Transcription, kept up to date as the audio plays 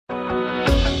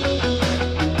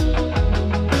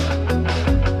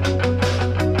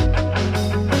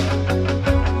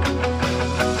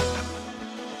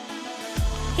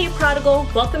Prodigal,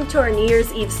 welcome to our New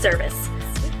Year's Eve service.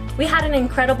 We had an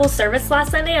incredible service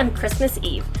last Sunday on Christmas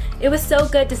Eve. It was so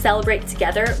good to celebrate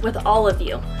together with all of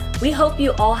you. We hope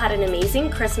you all had an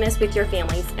amazing Christmas with your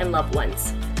families and loved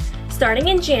ones. Starting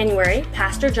in January,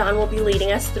 Pastor John will be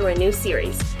leading us through a new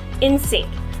series, In Sync,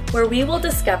 where we will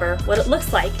discover what it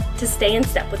looks like to stay in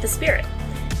step with the Spirit.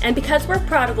 And because we're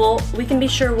prodigal, we can be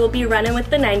sure we'll be running with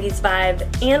the 90s vibe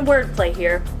and wordplay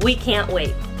here. We can't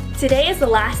wait. Today is the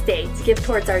last day to give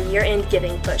towards our year-end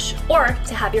giving push, or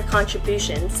to have your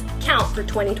contributions count for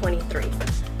 2023.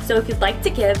 So if you'd like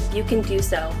to give, you can do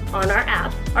so on our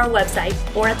app, our website,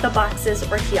 or at the boxes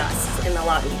or kiosks in the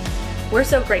lobby. We're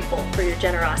so grateful for your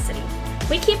generosity.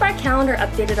 We keep our calendar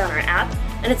updated on our app,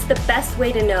 and it's the best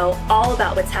way to know all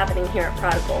about what's happening here at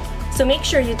Prodigal. So make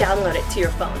sure you download it to your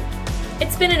phone.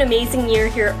 It's been an amazing year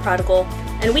here at Prodigal,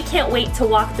 and we can't wait to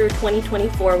walk through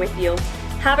 2024 with you.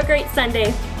 Have a great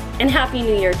Sunday, and Happy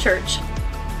New Year, church.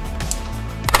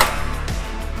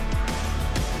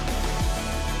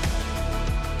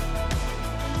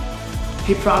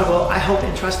 Hey Prodigal, I hope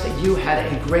and trust that you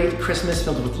had a great Christmas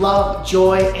filled with love,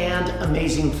 joy, and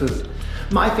amazing food.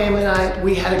 My family and I,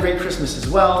 we had a great Christmas as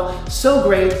well. So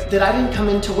great that I didn't come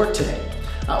into work today.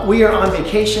 We are on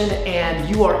vacation and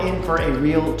you are in for a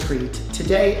real treat.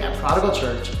 Today at Prodigal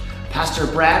Church, Pastor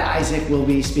Brad Isaac will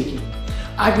be speaking.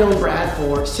 I've known Brad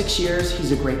for 6 years.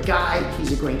 He's a great guy,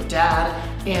 he's a great dad,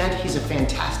 and he's a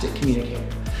fantastic communicator.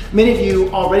 Many of you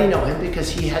already know him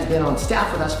because he has been on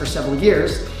staff with us for several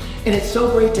years, and it's so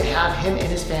great to have him and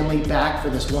his family back for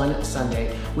this one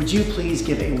Sunday. Would you please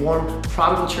give a warm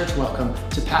Prodigal Church welcome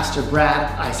to Pastor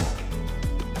Brad Isaac.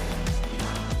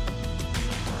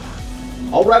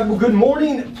 All right, well, good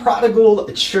morning,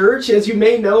 Prodigal Church. As you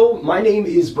may know, my name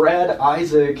is Brad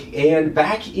Isaac, and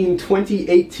back in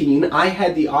 2018, I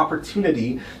had the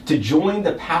opportunity to join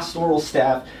the pastoral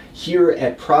staff here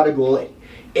at Prodigal.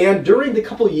 And during the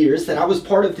couple years that I was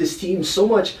part of this team, so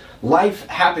much life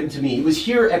happened to me. It was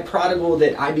here at Prodigal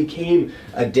that I became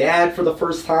a dad for the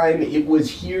first time. It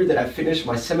was here that I finished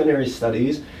my seminary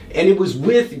studies. And it was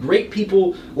with great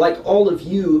people like all of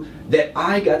you that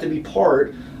I got to be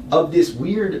part of this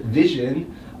weird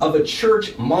vision of a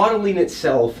church modeling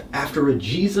itself after a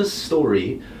Jesus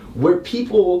story where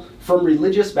people from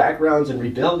religious backgrounds and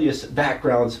rebellious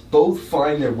backgrounds both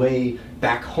find their way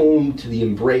back home to the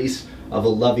embrace of a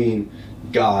loving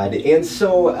God. And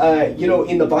so,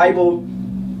 in the Bible,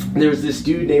 there's this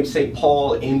dude named St.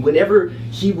 Paul, and whenever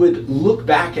he would look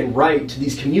back and write to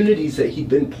these communities that he'd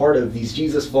been part of, these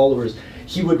Jesus followers,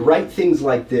 he would write things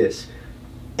like this: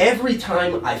 "Every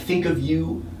time I think of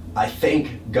you, I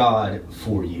thank God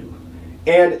for you."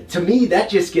 And to me, that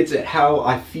just gets at how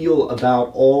I feel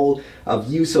about all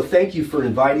of you. So thank you for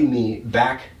inviting me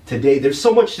back today. There's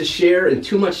so much to share and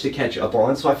too much to catch up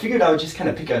on. So I figured I would just kind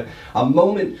of pick a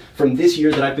moment from this year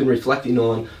that I've been reflecting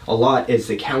on a lot as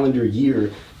the calendar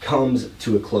year comes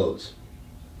to a close.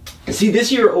 And see,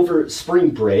 this year over spring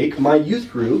break, my youth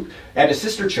group at a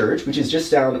sister church, which is just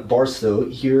down Barstow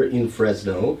here in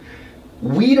Fresno,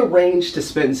 we'd arranged to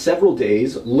spend several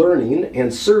days learning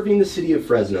and serving the city of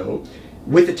Fresno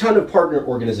with a ton of partner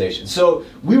organizations. So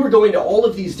we were going to all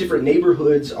of these different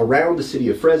neighborhoods around the city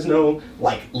of Fresno,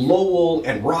 like Lowell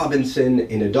and Robinson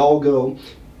and Hidalgo,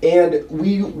 and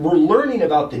we were learning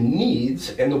about the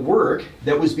needs and the work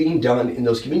that was being done in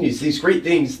those communities, these great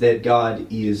things that God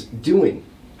is doing.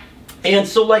 And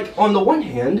so, like, on the one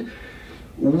hand,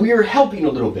 we're helping a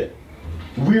little bit.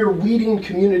 We're weeding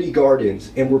community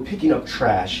gardens, and we're picking up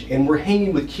trash, and we're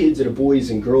hanging with kids at a boys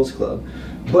and girls club.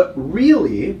 But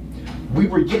really, we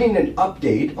were getting an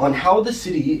update on how the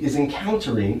city is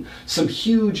encountering some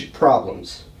huge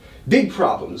problems. Big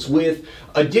problems with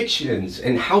addictions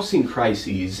and housing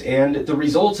crises and the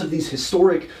results of these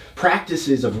historic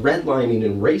practices of redlining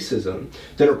and racism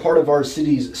that are part of our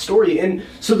city's story. And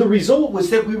so the result was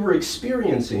that we were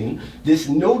experiencing this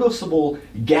noticeable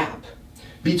gap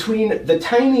between the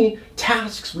tiny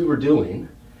tasks we were doing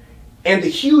and the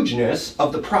hugeness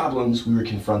of the problems we were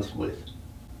confronted with.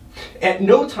 At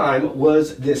no time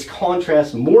was this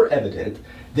contrast more evident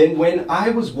than when I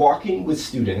was walking with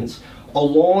students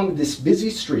along this busy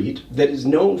street that is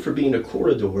known for being a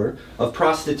corridor of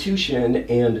prostitution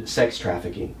and sex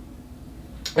trafficking.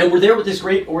 And we're there with this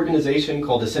great organization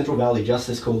called the Central Valley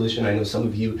Justice Coalition. I know some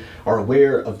of you are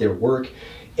aware of their work.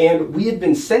 And we had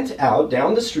been sent out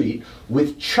down the street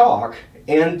with chalk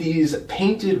and these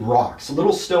painted rocks,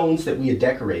 little stones that we had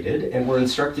decorated, and were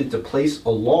instructed to place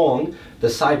along the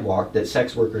sidewalk that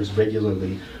sex workers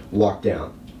regularly walk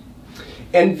down.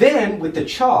 And then with the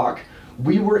chalk,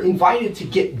 we were invited to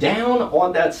get down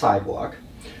on that sidewalk,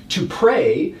 to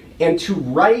pray and to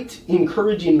write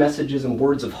encouraging messages and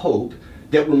words of hope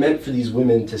that were meant for these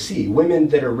women to see, women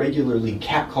that are regularly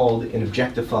catcalled and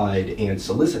objectified and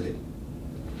solicited.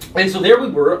 And so there we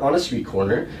were on a street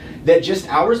corner that just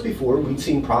hours before we'd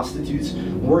seen prostitutes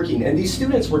working, and these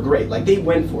students were great, like they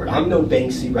went for it. I'm no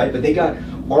Banksy, right, but they got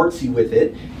artsy with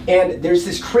it. And there's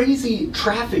this crazy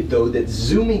traffic though that's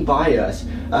zooming by us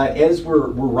as we're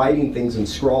writing things and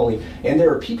scrawling, and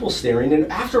there are people staring,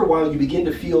 and after a while you begin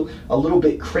to feel a little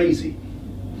bit crazy.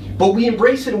 But we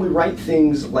embrace it and we write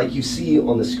things like you see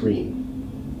on the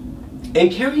screen.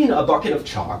 And carrying a bucket of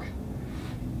chalk,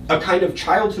 a kind of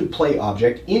childhood play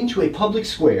object, into a public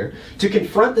square to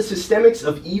confront the systemics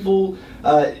of evil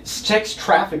sex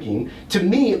trafficking, to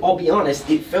me, I'll be honest,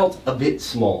 it felt a bit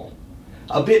small,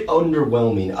 a bit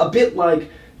underwhelming, a bit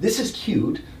like, this is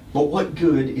cute, but what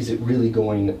good is it really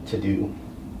going to do?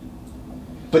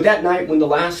 But that night when the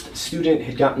last student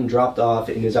had gotten dropped off,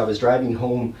 and as I was driving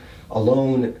home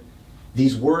alone,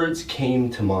 these words came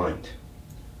to mind.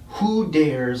 Who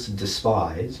dares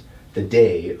despise the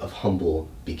day of humble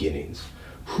beginnings?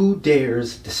 Who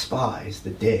dares despise the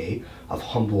day of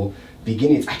humble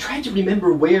beginnings? I tried to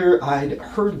remember where I'd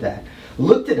heard that,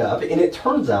 looked it up, and it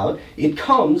turns out it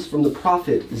comes from the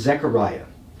prophet Zechariah.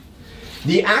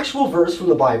 The actual verse from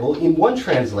the Bible in one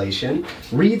translation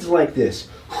reads like this: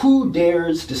 who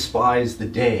dares despise the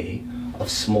day of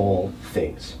small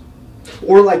things?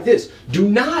 Or like this: do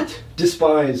not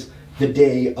despise the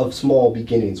day of small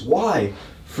beginnings. Why?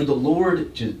 For the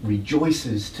Lord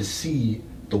rejoices to see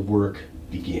the work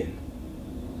begin.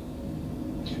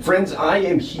 Friends, I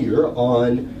am here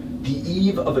on the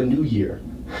eve of a new year,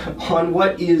 on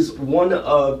what is one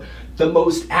of the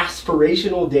most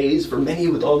aspirational days for many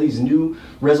with all these new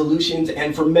resolutions,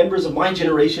 and for members of my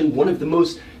generation, one of the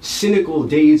most cynical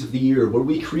days of the year, where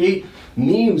we create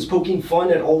memes poking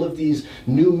fun at all of these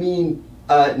new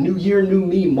year, new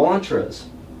me mantras.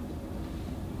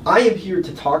 I am here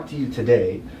to talk to you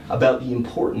today about the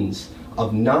importance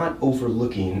of not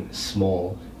overlooking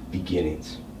small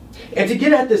beginnings. And to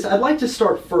get at this, I'd like to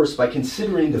start first by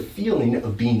considering the feeling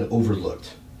of being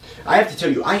overlooked. I have to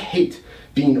tell you, I hate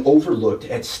being overlooked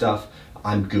at stuff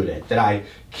I'm good at, that I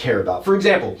care about. For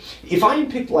example, if I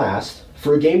am picked last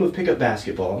for a game of pickup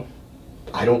basketball,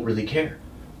 I don't really care.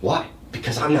 Why?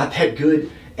 Because I'm not that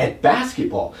good at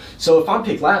basketball. So if I'm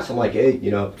picked last, I'm like, hey,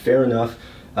 fair enough.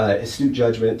 Astute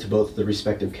judgment to both the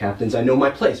respective captains. I know my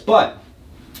place. But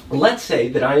let's say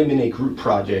that I am in a group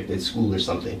project at school or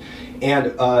something,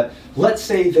 and let's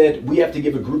say that we have to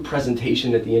give a group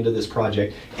presentation at the end of this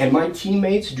project, and my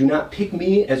teammates do not pick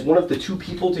me as one of the two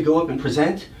people to go up and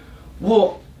present.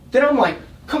 Well, then I'm like,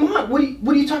 come on, what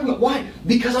are you talking about? Why?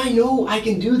 Because I know I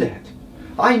can do that.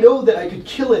 I know that I could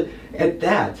kill it at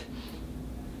that.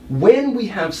 When we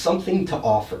have something to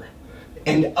offer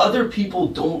and other people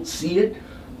don't see it,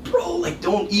 bro,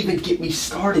 don't even get me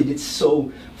started. It's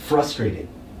so frustrating.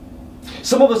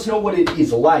 Some of us know what it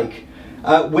is like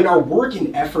when our work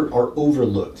and effort are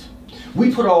overlooked.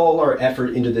 We put all our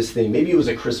effort into this thing. Maybe it was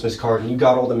a Christmas card and you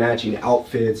got all the matching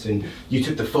outfits and you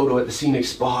took the photo at the scenic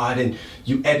spot and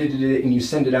you edited it and you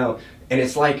send it out, and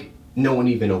it's like no one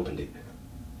even opened it.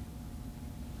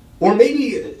 Or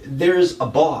maybe there's a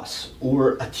boss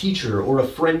or a teacher or a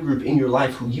friend group in your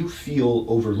life who you feel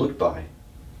overlooked by.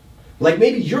 Like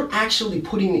maybe you're actually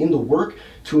putting in the work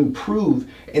to improve,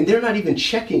 and they're not even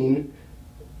checking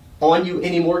on you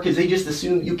anymore because they just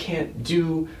assume you can't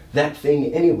do that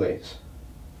thing anyways.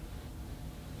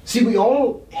 See, we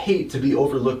all hate to be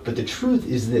overlooked, but the truth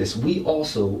is this: we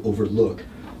also overlook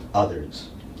others.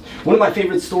 One of my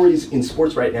favorite stories in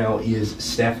sports right now is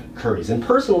Steph Curry's. And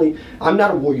personally, I'm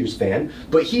not a Warriors fan,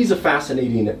 but he's a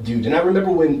fascinating dude. And I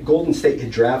remember when Golden State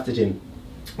had drafted him,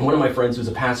 one of my friends who's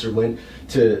a pastor went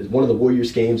to one of the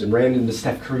Warriors games and ran into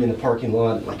Steph Curry in the parking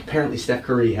lot. Like, apparently Steph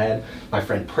Curry had my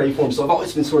friend pray for him. So I've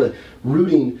always been sort of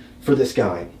rooting for this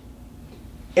guy.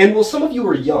 And while some of you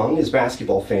are young as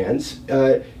basketball fans,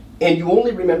 and you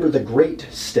only remember the great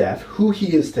Steph, who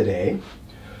he is today,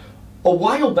 a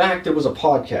while back there was a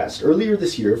podcast earlier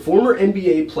this year, former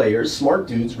NBA players, smart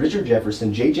dudes, Richard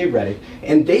Jefferson, J.J. Redick,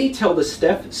 and they tell the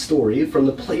Steph story from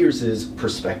the players'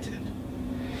 perspective.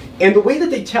 And the way that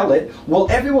they tell it, well,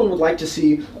 everyone would like to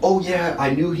see, oh yeah,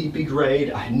 I knew he'd be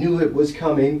great, I knew it was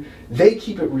coming. They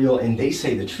keep it real and they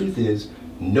say the truth is,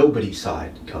 nobody saw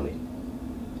it coming.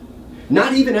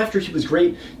 Not even after he was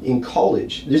great in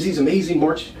college. There's these amazing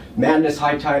March Madness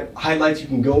highlights, you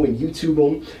can go and YouTube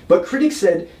them. But critics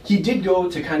said he did go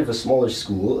to kind of a smaller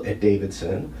school at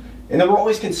Davidson, And there were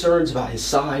always concerns about his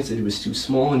size, that he was too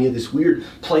small, and he had this weird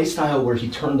play style where he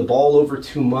turned the ball over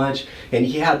too much, and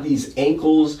he had these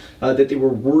ankles that they were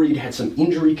worried had some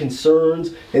injury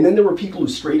concerns. And then there were people who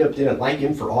straight up didn't like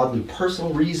him for oddly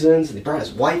personal reasons, and they brought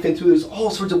his wife into it, all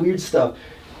sorts of weird stuff.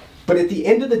 But at the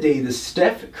end of the day, the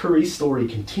Steph Curry story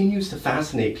continues to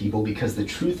fascinate people because the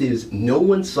truth is no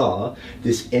one saw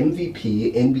this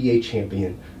MVP NBA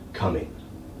champion coming.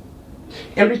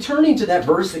 And returning to that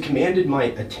verse that commanded my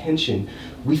attention,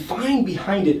 we find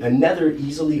behind it another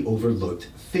easily overlooked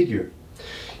figure.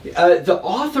 The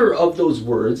author of those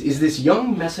words is this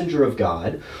young messenger of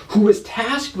God who was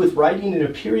tasked with writing in a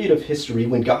period of history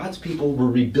when God's people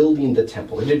were rebuilding the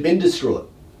temple. It had been destroyed.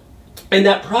 And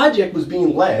that project was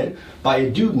being led by a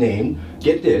dude named,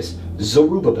 get this,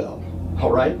 Zerubbabel.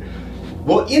 All right?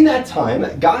 Well, in that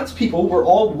time, God's people were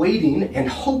all waiting and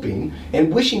hoping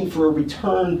and wishing for a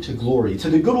return to glory, to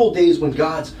the good old days when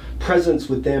God's presence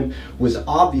with them was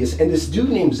obvious. And this dude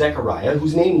named Zechariah,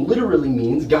 whose name literally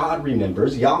means God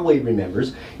remembers, Yahweh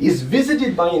remembers, is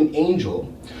visited by an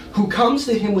angel who comes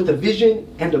to him with a vision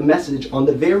and a message on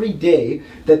the very day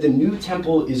that the new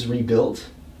temple is rebuilt,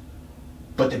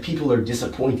 but the people are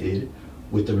disappointed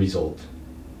with the result.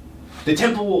 The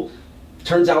temple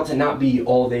turns out to not be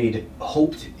all they'd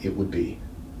hoped it would be.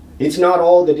 It's not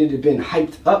all that it had been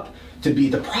hyped up to be.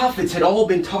 The prophets had all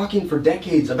been talking for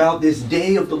decades about this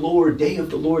day of the Lord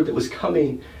that was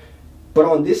coming. But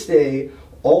on this day,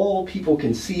 all people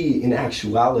can see in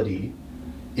actuality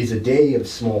is a day of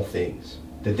small things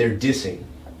that they're dissing.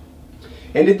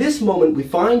 And at this moment, we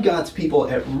find God's people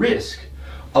at risk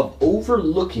of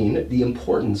overlooking the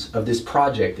importance of this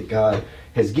project that God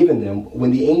has given them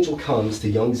when the angel comes to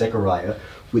young Zechariah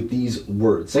with these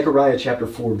words. Zechariah chapter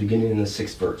 4, beginning in the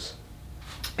 6th verse.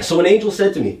 So an angel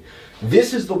said to me,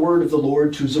 "This is the word of the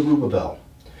Lord to Zerubbabel.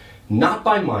 Not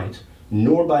by might,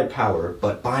 nor by power,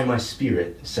 but by my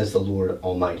spirit, says the Lord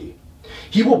Almighty.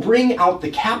 He will bring out the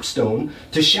capstone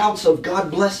to shouts of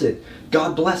God bless it,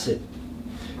 God bless it."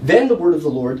 Then the word of the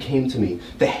Lord came to me.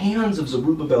 "The hands of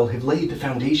Zerubbabel have laid the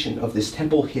foundation of this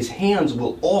temple. His hands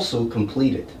will also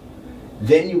complete it.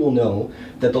 Then you will know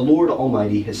that the Lord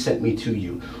Almighty has sent me to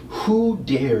you. Who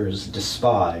dares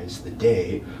despise the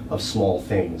day of small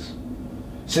things?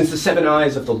 Since the 7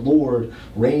 eyes of the Lord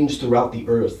range throughout the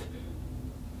earth,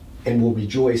 and will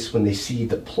rejoice when they see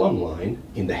the plumb line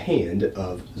in the hand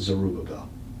of Zerubbabel."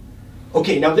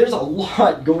 Okay, now there's a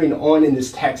lot going on in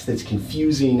this text that's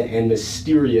confusing and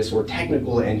mysterious, or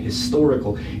technical and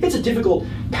historical. It's a difficult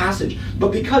passage,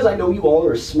 but because I know you all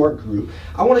are a smart group,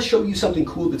 I want to show you something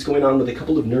cool that's going on with a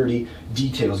couple of nerdy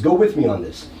details. Go with me on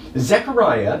this.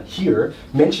 Zechariah here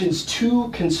mentions 2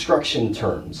 construction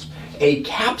terms, a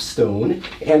capstone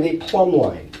and a plumb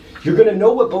line. You're going to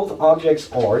know what both objects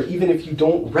are, even if you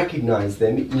don't recognize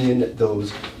them in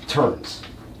those terms.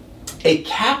 A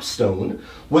capstone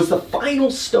was the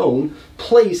final stone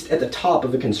placed at the top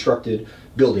of a constructed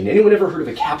building. Anyone ever heard of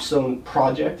a capstone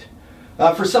project?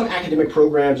 For some academic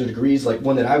programs or degrees, like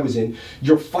one that I was in,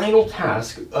 your final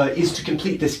task is to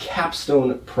complete this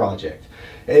capstone project.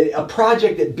 A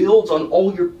project that builds on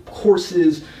all your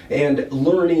courses and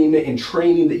learning and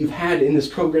training that you've had in this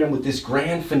program with this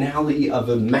grand finale of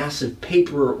a massive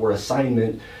paper or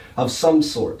assignment of some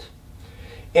sort.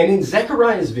 And in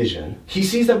Zechariah's vision, he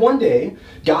sees that one day,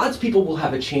 God's people will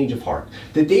have a change of heart.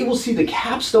 That they will see the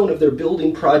capstone of their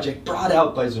building project brought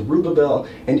out by Zerubbabel,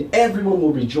 and everyone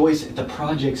will rejoice at the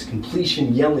project's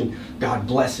completion, yelling, "God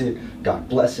bless it, God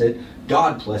bless it,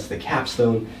 God bless the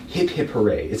capstone, hip hip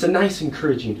hooray." It's a nice,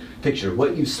 encouraging picture.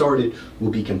 What you started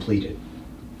will be completed.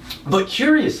 But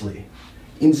curiously,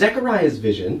 in Zechariah's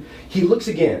vision, he looks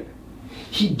again.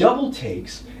 He double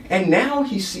takes, and now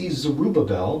he sees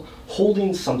Zerubbabel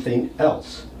holding something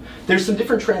else. There's some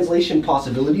different translation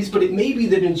possibilities, but it may be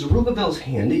that in Zerubbabel's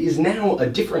hand is now a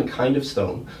different kind of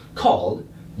stone called,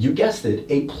 you guessed it,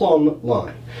 a plumb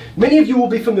line. Many of you will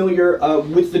be familiar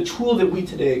with the tool that we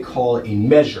today call a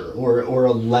measure or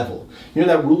a level. You know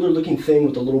that ruler-looking thing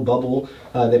with the little bubble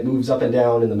that moves up and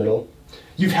down in the middle?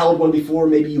 You've held one before.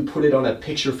 Maybe you put it on a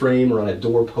picture frame or on a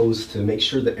doorpost to make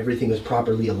sure that everything is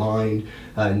properly aligned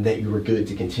and that you were good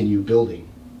to continue building.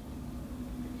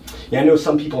 Yeah, I know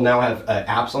some people now have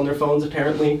apps on their phones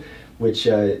apparently, which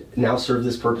now serve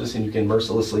this purpose, and you can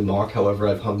mercilessly mock however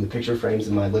I've hung the picture frames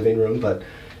in my living room. But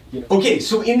okay,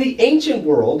 so in the ancient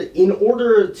world, in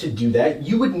order to do that,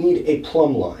 you would need a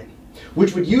plumb line,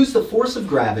 which would use the force of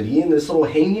gravity in this little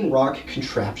hanging rock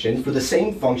contraption for the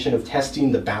same function of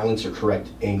testing the balance or correct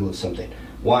angle of something.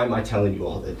 Why am I telling you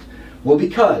all this? Well,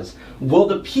 because,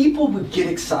 the people would get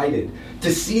excited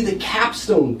to see the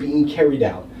capstone being carried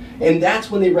out. And that's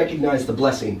when they recognized the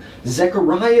blessing.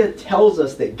 Zechariah tells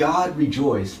us that God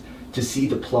rejoiced to see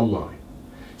the plumb line,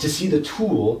 to see the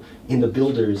tool in the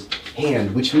builder's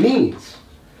hand, which means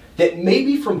that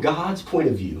maybe from God's point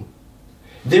of view,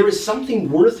 there is something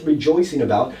worth rejoicing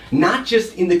about, not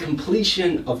just in the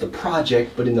completion of the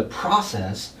project, but in the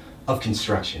process of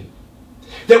construction.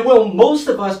 That while most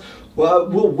of us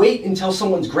will wait until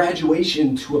someone's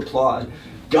graduation to applaud,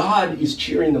 God is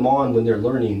cheering them on when they're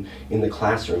learning in the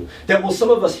classroom. That while some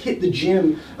of us hit the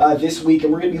gym this week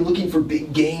and we're going to be looking for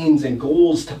big gains and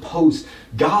goals to post,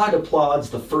 God applauds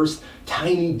the first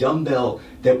tiny dumbbell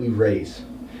that we raise.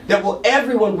 That while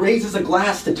everyone raises a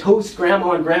glass to toast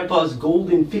Grandma and Grandpa's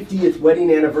golden 50th wedding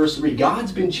anniversary,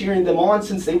 God's been cheering them on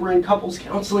since they were in couples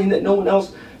counseling that no one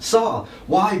else saw.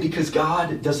 Why? Because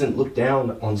God doesn't look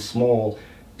down on small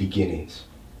beginnings.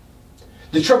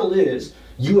 The trouble is,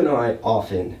 you and I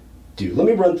often do. Let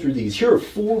me run through these. Here are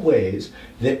 4 ways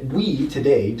that we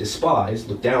today despise,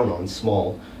 look down on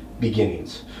small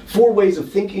beginnings. 4 ways of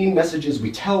thinking, messages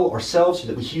we tell ourselves or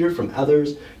that we hear from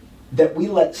others, that we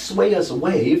let sway us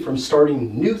away from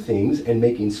starting new things and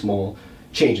making small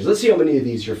changes. Let's see how many of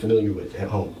these you're familiar with at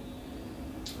home.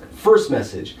 First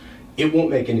message, it won't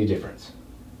make any difference.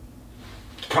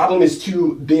 Problem is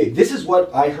too big. This is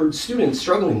what I heard students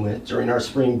struggling with during our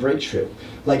spring break trip.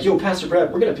 Like, yo, Pastor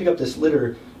Brad, we're going to pick up this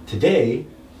litter today,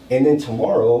 and then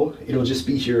tomorrow it'll just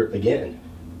be here again.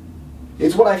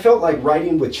 It's what I felt like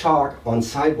writing with chalk on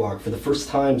sidewalk for the first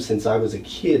time since I was a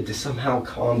kid to somehow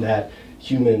combat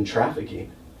human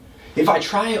trafficking. If I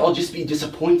try, I'll just be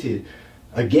disappointed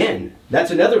again.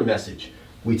 That's another message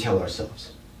we tell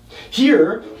ourselves.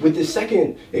 Here, with the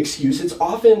second excuse, it's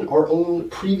often our own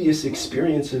previous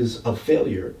experiences of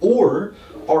failure or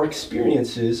our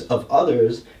experiences of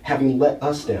others having let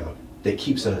us down that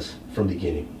keeps us from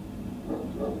beginning.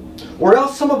 Or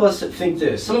else some of us think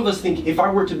this. Some of us think, if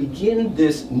I were to begin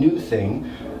this new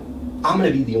thing, I'm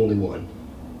going to be the only one.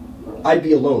 I'd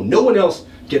be alone. No one else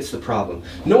gets the problem.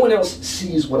 No one else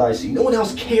sees what I see. No one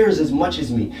else cares as much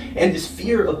as me. And this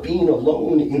fear of being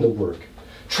alone in the work,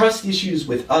 trust issues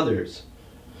with others,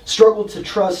 struggle to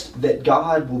trust that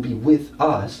God will be with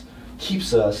us,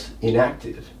 keeps us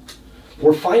inactive.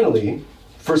 Or finally,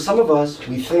 for some of us,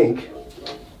 we think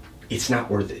it's not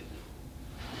worth it.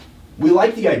 We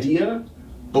like the idea,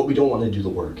 but we don't want to do the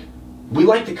work. We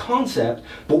like the concept,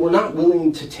 but we're not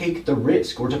willing to take the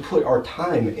risk or to put our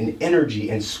time and energy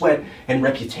and sweat and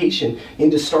reputation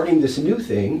into starting this new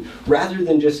thing rather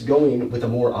than just going with a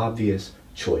more obvious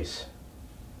choice.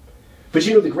 But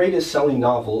you know, the greatest selling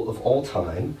novel of all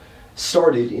time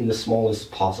started in the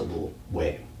smallest possible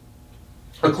way.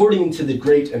 According to the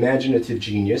great imaginative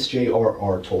genius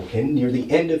J.R.R. Tolkien, near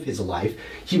the end of his life,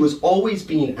 he was always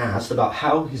being asked about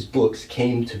how his books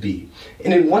came to be.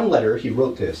 And in one letter, he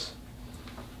wrote this: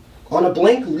 "On a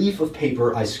blank leaf of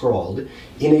paper I scrawled,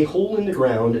 in a hole in the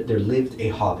ground there lived a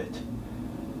hobbit.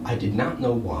 I did not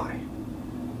know why."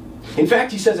 In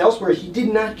fact, he says elsewhere, he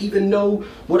did not even know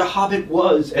what a hobbit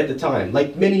was at the time,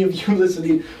 like many of you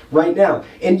listening right now.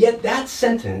 And yet that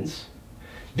sentence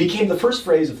became the first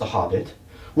phrase of The Hobbit,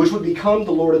 which would become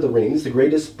The Lord of the Rings, the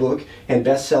greatest book and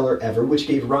bestseller ever, which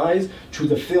gave rise to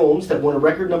the films that won a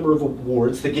record number of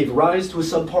awards that gave rise to a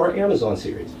subpar Amazon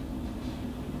series.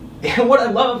 And what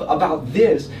I love about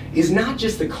this is not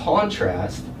just the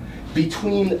contrast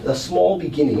between a small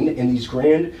beginning and these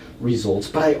grand results,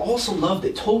 but I also love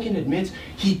that Tolkien admits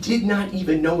he did not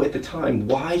even know at the time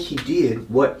why he did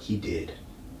what he did.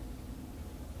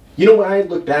 You know, when I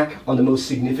look back on the most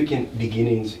significant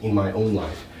beginnings in my own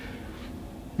life,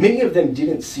 many of them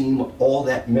didn't seem all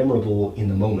that memorable in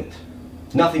the moment.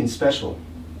 Nothing special.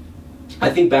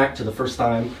 I think back to the first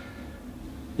time,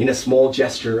 in a small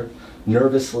gesture,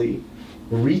 nervously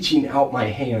reaching out my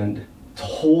hand to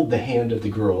hold the hand of the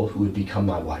girl who would become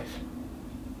my wife.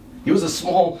 It was a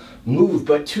small move,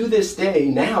 but to this day,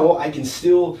 now I can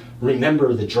still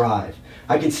remember the drive.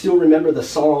 I can still remember the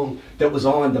song that was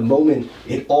on the moment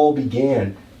it all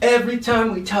began. Every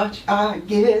time we touch, I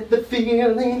get the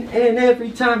feeling, and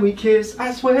every time we kiss,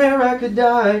 I swear I could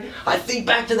die. I think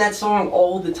back to that song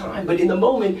all the time, but in the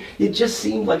moment, it just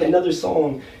seemed like another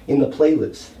song in the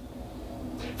playlist.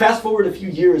 Fast forward a few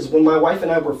years, when my wife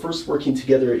and I were first working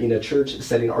together in a church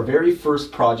setting, our very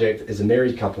first project as a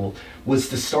married couple was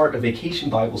to start a vacation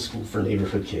Bible school for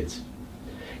neighborhood kids.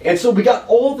 And so we got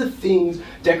all the things,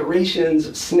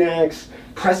 decorations, snacks,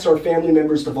 pressed our family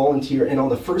members to volunteer, and on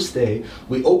the first day,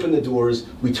 we opened the doors,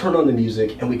 we turned on the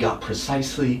music, and we got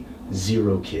precisely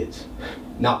 0 kids.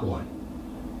 Not one.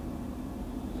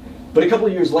 But a couple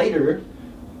of years later,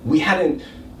 we hadn't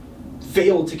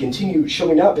failed to continue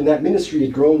showing up, and that ministry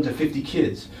had grown to 50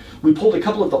 kids. We pulled a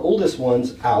couple of the oldest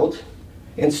ones out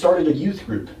and started a youth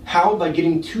group. How? By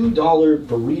getting $2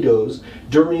 burritos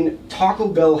during Taco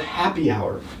Bell happy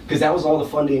hour, because that was all the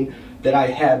funding that I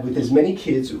had with as many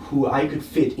kids who I could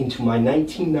fit into my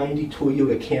 1990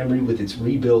 Toyota Camry with its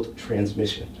rebuilt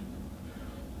transmission.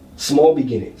 Small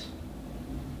beginnings.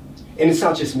 And it's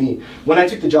not just me. When I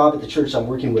took the job at the church I'm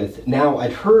working with now,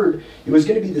 I'd heard it was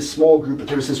going to be this small group, but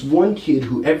there was this one kid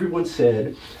who everyone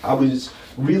said I was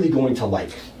really going to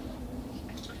like.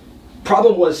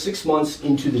 Problem was, 6 months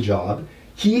into the job,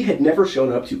 he had never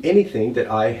shown up to anything that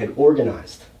I had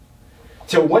organized.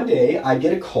 Till one day, I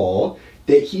get a call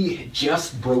that he had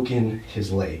just broken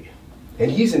his leg.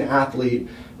 And he's an athlete,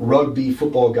 rugby,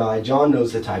 football guy. John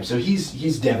knows the type, so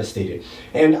he's devastated.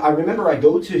 And I remember I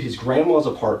go to his grandma's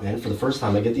apartment for the first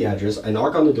time. I get the address, I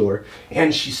knock on the door,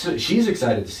 and she's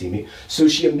excited to see me. So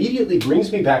she immediately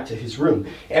brings me back to his room.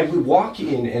 And we walk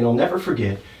in, and I'll never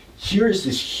forget, here is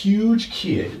this huge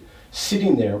kid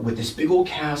sitting there with this big old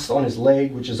cast on his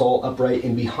leg, which is all upright,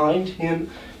 and behind him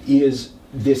is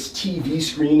this TV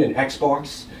screen and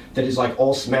Xbox that is like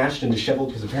all smashed and disheveled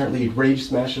because apparently he rage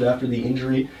smashed it after the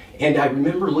injury. And I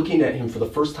remember looking at him for the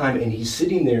first time, and he's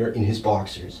sitting there in his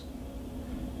boxers.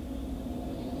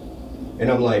 And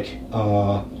I'm like, hey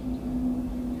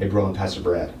bro, I'm Pastor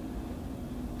Brad.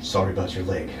 Sorry about your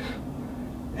leg.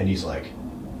 And he's like,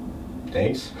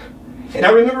 thanks. And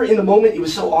I remember in the moment, it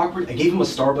was so awkward, I gave him a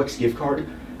Starbucks gift card.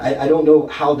 I don't know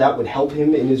how that would help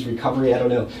him in his recovery, I don't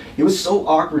know. It was so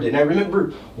awkward, and I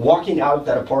remember walking out of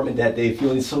that apartment that day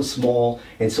feeling so small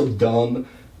and so dumb.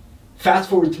 Fast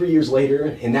forward 3 years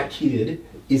later, and that kid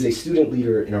is a student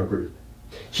leader in our group.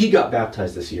 He got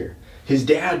baptized this year. His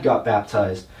dad got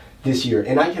baptized this year,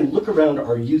 and I can look around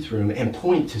our youth room and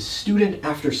point to student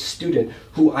after student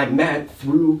who I met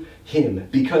through him,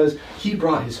 because he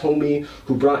brought his homie,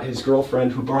 who brought his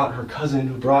girlfriend, who brought her cousin,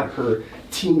 who brought her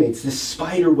teammates, this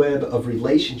spider web of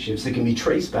relationships that can be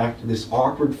traced back to this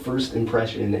awkward first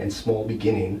impression and small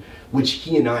beginning, which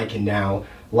he and I can now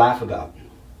laugh about.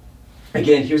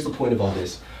 Again, here's the point of all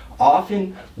this.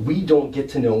 Often we don't get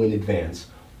to know in advance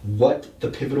what the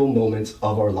pivotal moments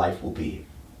of our life will be.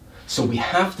 So we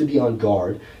have to be on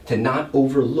guard to not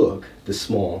overlook the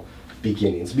small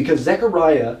beginnings, because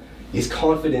Zechariah is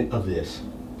confident of this,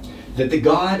 that the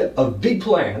God of big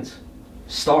plans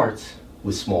starts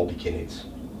with small beginnings.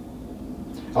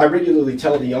 I regularly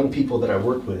tell the young people that I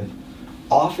work with,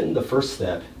 often the first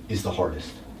step is the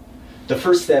hardest. The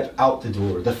first step out the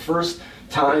door, the first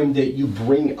time that you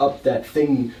bring up that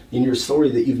thing in your story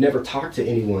that you've never talked to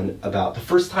anyone about, the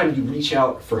first time you reach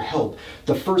out for help,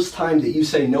 the first time that you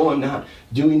say, no, I'm not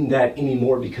doing that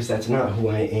anymore because that's not who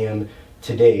I am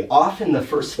today. Often the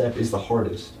first step is the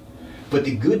hardest. But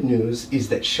the good news is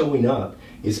that showing up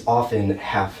is often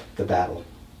half the battle.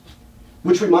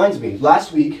 Which reminds me,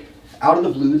 last week, out of the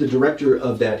blue, the director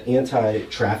of that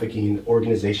anti-trafficking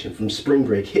organization from Spring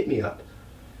Break hit me up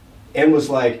and was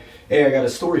like, hey, I got a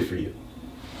story for you.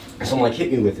 So I'm like,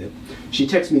 hit me with it. She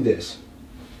texts me this.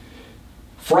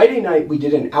 Friday night, we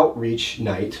did an outreach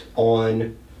night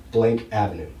on Blank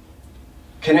Avenue,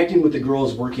 connecting with the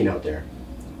girls working out there.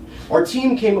 Our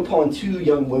team came upon 2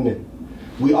 young women.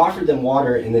 We offered them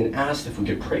water and then asked if we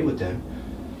could pray with them.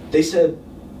 They said,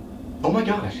 oh my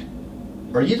gosh,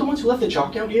 are you the ones who left the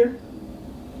chalk out here?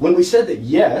 When we said that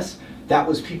yes, that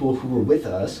was people who were with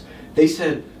us, they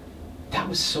said, that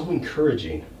was so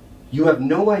encouraging. You have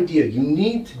no idea. You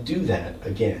need to do that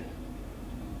again.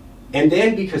 And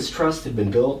then, because trust had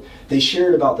been built, they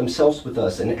shared about themselves with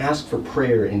us and asked for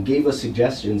prayer and gave us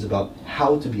suggestions about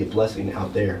how to be a blessing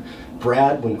out there.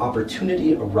 Brad, when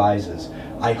opportunity arises,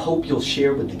 I hope you'll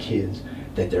share with the kids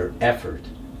that their effort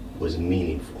was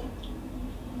meaningful.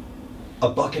 A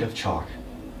bucket of chalk,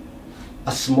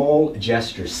 a small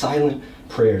gesture, silent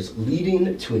prayers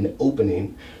leading to an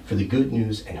opening for the good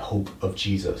news and hope of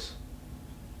Jesus.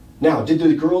 Now, did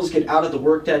the girls get out of the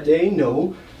work that day?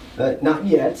 No, not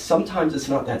yet. Sometimes it's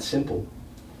not that simple.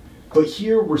 But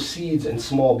here were seeds and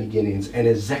small beginnings, and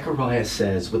as Zechariah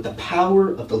says, with the power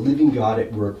of the living God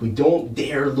at work, we don't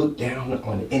dare look down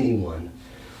on anyone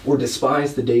or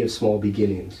despise the day of small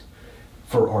beginnings,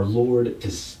 for our Lord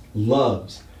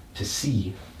loves to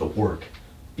see the work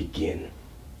begin.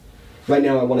 Right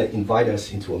now, I want to invite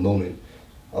us into a moment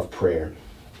of prayer.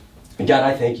 And God,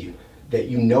 I thank you that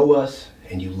you know us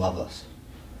and you love us.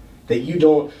 That you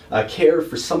don't care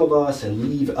for some of us and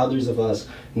leave others of us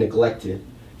neglected.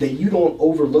 That you don't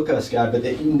overlook us, God, but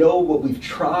that you know what we've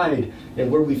tried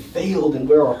and where we've failed and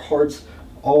where our hearts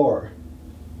are.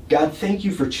 God, thank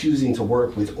you for choosing to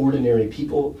work with ordinary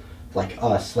people like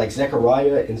us, like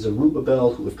Zechariah and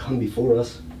Zerubbabel who have come before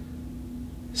us.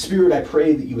 Spirit, I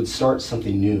pray that you would start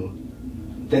something new.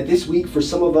 That this week for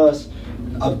some of us,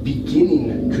 a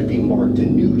beginning could be marked, a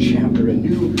new chapter, a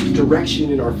new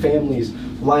direction in our families'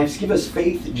 lives. Give us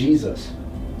faith, Jesus,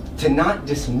 to not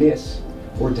dismiss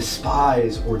or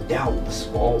despise or doubt the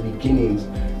small beginnings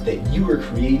that you are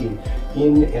creating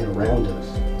in and around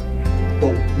us.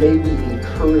 But may we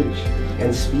encourage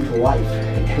and speak life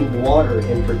and water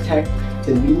and protect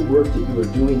the new work that you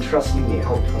are doing, trusting the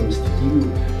outcomes to you,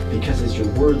 because as your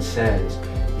word says,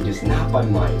 it is not by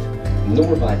might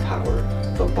nor by power,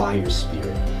 but by your Spirit.